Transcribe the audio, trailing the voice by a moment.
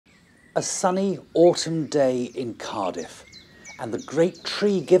A sunny autumn day in Cardiff, and the Great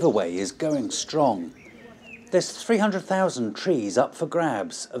Tree Giveaway is going strong. There's 300,000 trees up for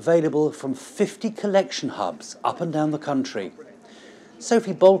grabs, available from 50 collection hubs up and down the country.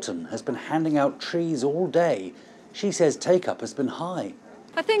 Sophie Bolton has been handing out trees all day. She says take-up has been high.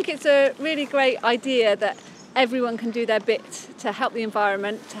 I think it's a really great idea that everyone can do their bit to help the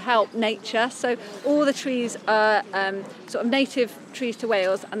environment, to help nature. So all the trees are sort of native trees to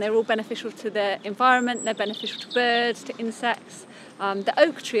Wales, and they're all beneficial to the environment. They're beneficial to birds, to insects. The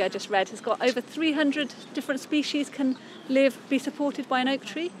oak tree I just read has got over 300 different species can be supported by an oak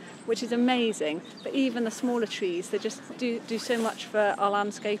tree, which is amazing. But even the smaller trees, they just do so much for our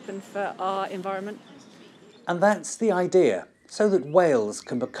landscape and for our environment. And that's the idea. So that Wales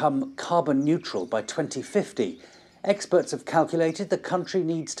can become carbon neutral by 2050, experts have calculated the country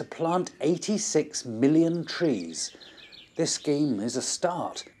needs to plant 86 million trees. This scheme is a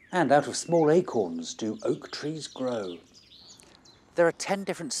start, and out of small acorns do oak trees grow. There are 10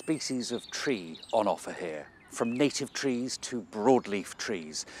 different species of tree on offer here, from native trees to broadleaf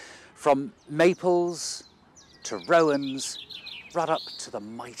trees, from maples to rowans, right up to the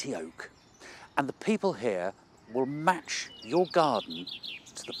mighty oak. And the people here will match your garden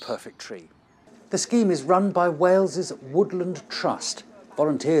to the perfect tree. The scheme is run by Wales's Woodland Trust.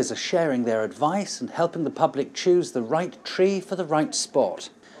 Volunteers are sharing their advice and helping the public choose the right tree for the right spot.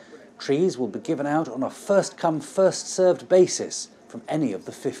 Trees will be given out on a first-come, first-served basis from any of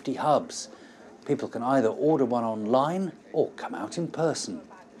the 50 hubs. People can either order one online or come out in person.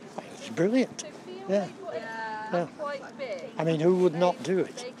 It's brilliant. Yeah. I mean, who would not do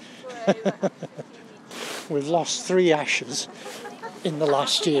it? We've lost 3 ashes in the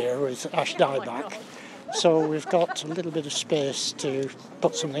last year with ash dieback, so we've got a little bit of space to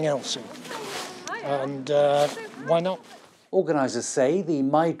put something else in. And why not? Organisers say the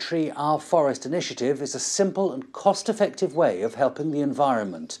My Tree Our Forest initiative is a simple and cost-effective way of helping the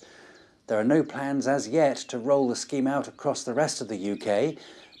environment. There are no plans as yet to roll the scheme out across the rest of the UK,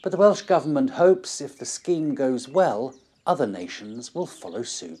 but the Welsh Government hopes if the scheme goes well, other nations will follow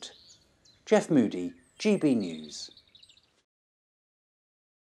suit. Moody, GB News.